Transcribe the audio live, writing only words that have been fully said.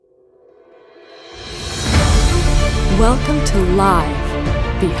Welcome to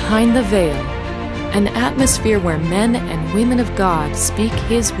Live, Behind the Veil, an atmosphere where men and women of God speak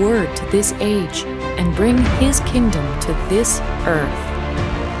His word to this age and bring His kingdom to this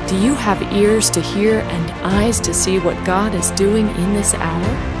earth. Do you have ears to hear and eyes to see what God is doing in this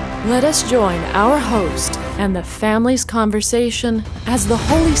hour? Let us join our host and the family's conversation as the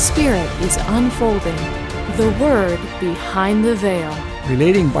Holy Spirit is unfolding the Word behind the veil.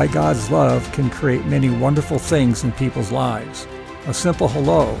 Relating by God's love can create many wonderful things in people's lives. A simple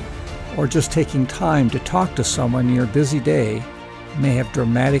hello, or just taking time to talk to someone in your busy day may have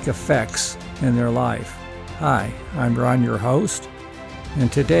dramatic effects in their life. Hi, I'm Ron, your host,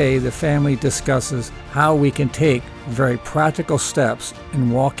 and today the family discusses how we can take very practical steps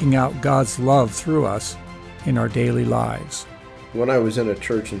in walking out God's love through us in our daily lives. When I was in a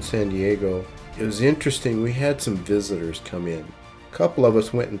church in San Diego, it was interesting. We had some visitors come in. A couple of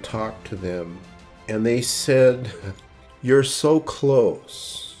us went and talked to them, and they said, "You're so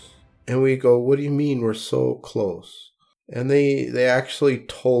close." And we go, "What do you mean we're so close?" And they actually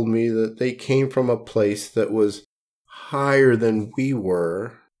told me that they came from a place that was higher than we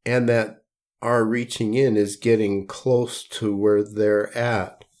were, and that our reaching in is getting close to where they're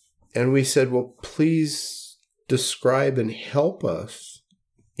at. And we said, "Well, please describe and help us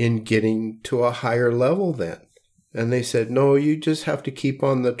in getting to a higher level then." And they said, "No, you just have to keep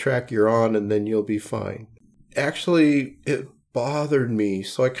on the track you're on and then you'll be fine." Actually, it bothered me,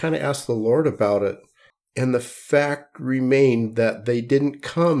 so I kind of asked the Lord about it. And the fact remained that they didn't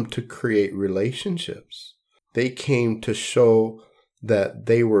come to create relationships. They came to show that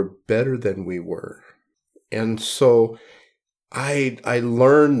they were better than we were. And so I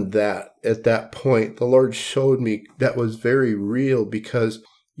learned that at that point. The Lord showed me that was very real, because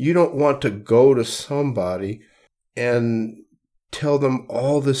you don't want to go to somebody and tell them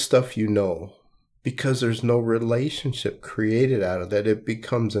all the stuff you know, because there's no relationship created out of that. It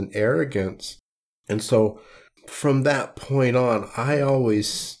becomes an arrogance. And so from that point on, I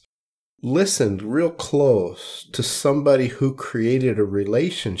always listened real close to somebody who created a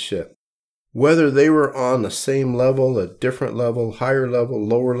relationship, whether they were on the same level, a different level, higher level,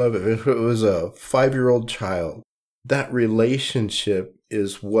 lower level. If it was a 5-year-old child, that relationship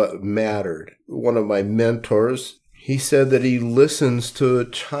is what mattered. One of my mentors, he said that he listens to a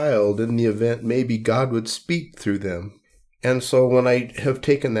child in the event maybe God would speak through them. And so when I have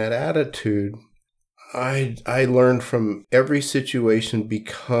taken that attitude, I learned from every situation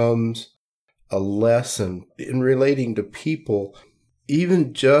becomes a lesson in relating to people.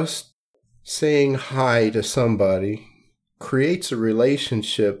 Even just saying hi to somebody creates a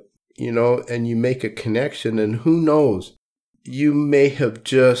relationship, and you make a connection, and who knows, you may have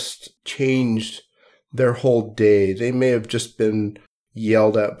just changed their whole day. They may have just been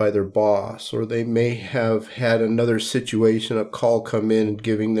yelled at by their boss, or they may have had another situation, a call come in and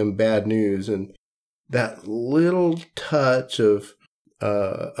giving them bad news, and that little touch of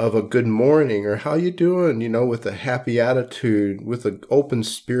a good morning, or how you doing, with a happy attitude, with an open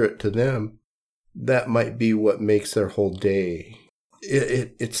spirit to them, that might be what makes their whole day.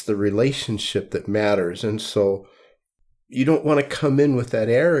 It's the relationship that matters. And so you don't want to come in with that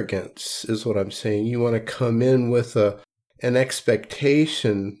arrogance, is what I'm saying. You want to come in with an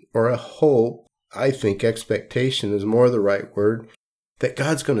expectation or a hope. I think expectation is more the right word, that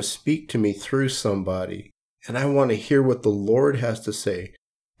God's going to speak to me through somebody. And I want to hear what the Lord has to say.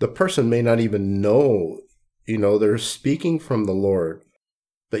 The person may not even know, they're speaking from the Lord.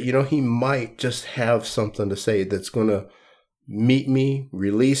 But, he might just have something to say that's going to meet me,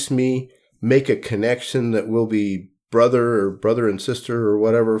 release me, make a connection that will be brother and sister or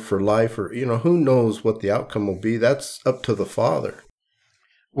whatever for life, or, who knows what the outcome will be. That's up to the Father.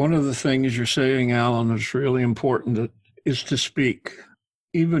 One of the things you're saying, Alan, is really important, is to speak.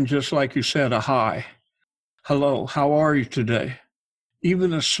 Even just like you said, a hi. Hello, how are you today?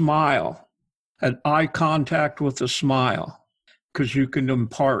 Even a smile, an eye contact with a smile, because you can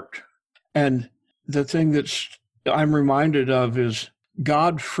impart. And the thing I'm reminded of is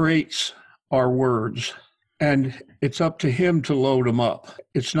God freights our words, and it's up to Him to load them up.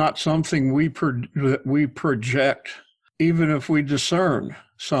 It's not something we project. Even if we discern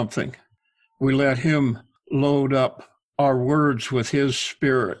something, we let Him load up our words with His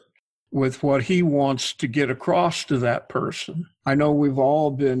Spirit, with what He wants to get across to that person. I know we've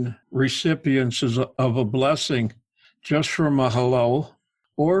all been recipients of a blessing just from a hello,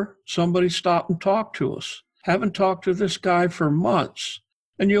 or somebody stopped and talked to us. Haven't talked to this guy for months,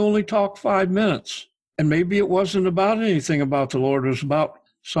 and you only talked 5 minutes. And maybe it wasn't about anything about the Lord. It was about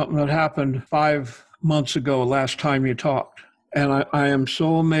something that happened 5 months ago, last time you talked. And I am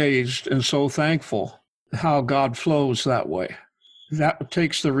so amazed and so thankful how God flows that way. That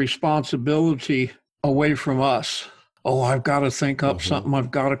takes the responsibility away from us. Oh, I've got to think up something.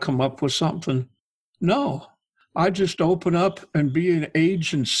 I've got to come up with something. No, I just open up and be an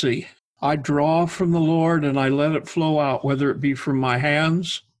agency. I draw from the Lord and I let it flow out, whether it be from my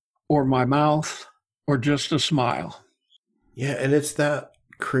hands or my mouth or just a smile. Yeah, and it's that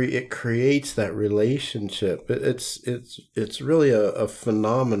it creates that relationship. It's really a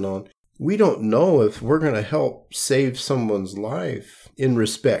phenomenon. We don't know if we're going to help save someone's life in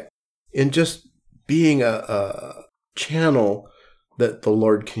respect, in just being a channel that the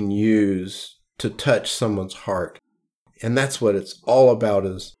Lord can use to touch someone's heart. And that's what it's all about.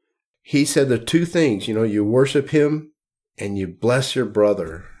 Is he said the two things, you worship him and you bless your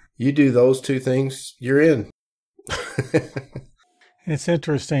brother. You do those two things, you're in. It's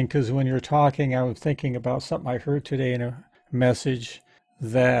interesting because when you're talking, I was thinking about something I heard today in a message,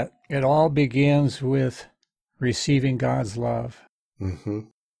 that it all begins with receiving God's love. Mm-hmm.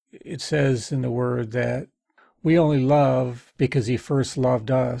 It says in the Word that we only love because he first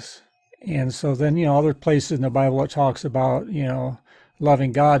loved us. And so then, other places in the Bible it talks about,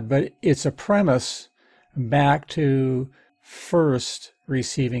 loving God, but it's a premise back to first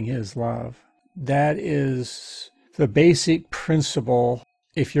receiving his love. That is the basic principle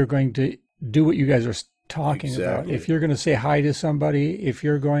if you're going to do what you guys are talking about. If you're going to say hi to somebody, if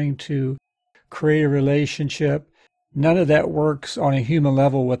you're going to create a relationship, none of that works on a human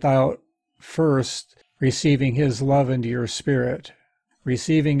level without first receiving his love into your spirit.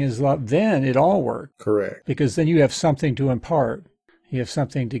 Receiving his love, then it all works. Correct. Because then you have something to impart. You have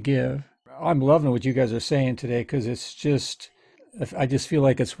something to give. I'm loving what you guys are saying today because I just feel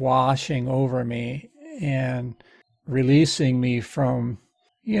like it's washing over me and releasing me from,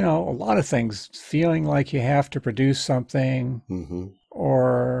 a lot of things. Feeling like you have to produce something,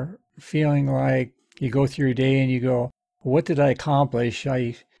 or feeling like you go through your day and you go, what did I accomplish?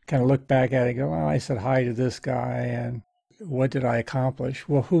 I kind of look back at it and go, I said hi to this guy, and what did I accomplish?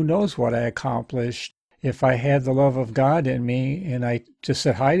 Well, who knows what I accomplished? If I had the love of God in me and I just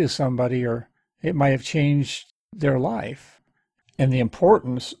said hi to somebody, or it might have changed their life. And the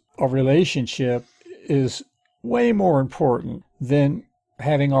importance of relationship is way more important than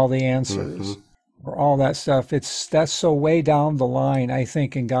having all the answers or all that stuff. That's so way down the line, I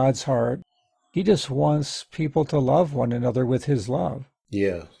think, in God's heart. He just wants people to love one another with his love.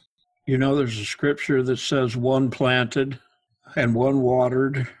 Yeah. There's a scripture that says one planted and one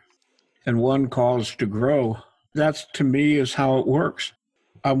watered and one caused to grow. That's, to me, is how it works.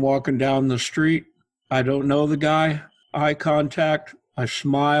 I'm walking down the street. I don't know the guy. Eye contact. I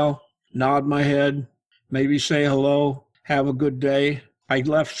smile, nod my head, maybe say hello, have a good day. I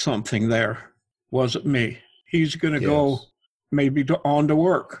left something there. Wasn't me. He's going to go maybe on to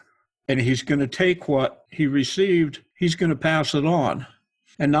work, and he's going to take what he received. He's going to pass it on.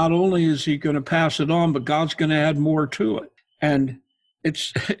 And not only is he going to pass it on, but God's going to add more to it. And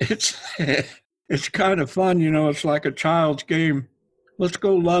it's kind of fun, it's like a child's game. Let's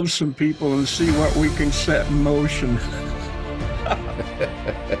go love some people and see what we can set in motion.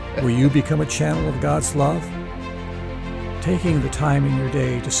 Will you become a channel of God's love? Taking the time in your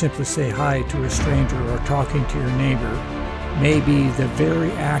day to simply say hi to a stranger or talking to your neighbor may be the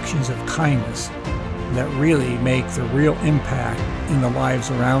very actions of kindness that really make the real impact in the lives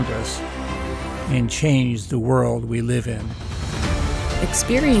around us and change the world we live in.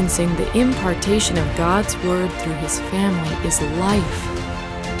 Experiencing the impartation of God's Word through His family is life.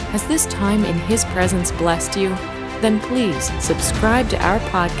 Has this time in His presence blessed you? Then please subscribe to our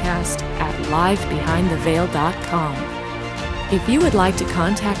podcast at livebehindtheveil.com. If you would like to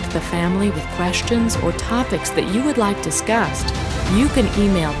contact the family with questions or topics that you would like discussed, you can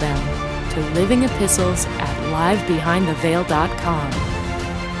email them to livingepistles@livebehindtheveil.com.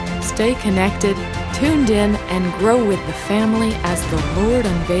 Stay connected, tuned in, and grow with the family as the Lord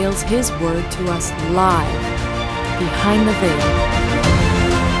unveils His Word to us live behind the veil.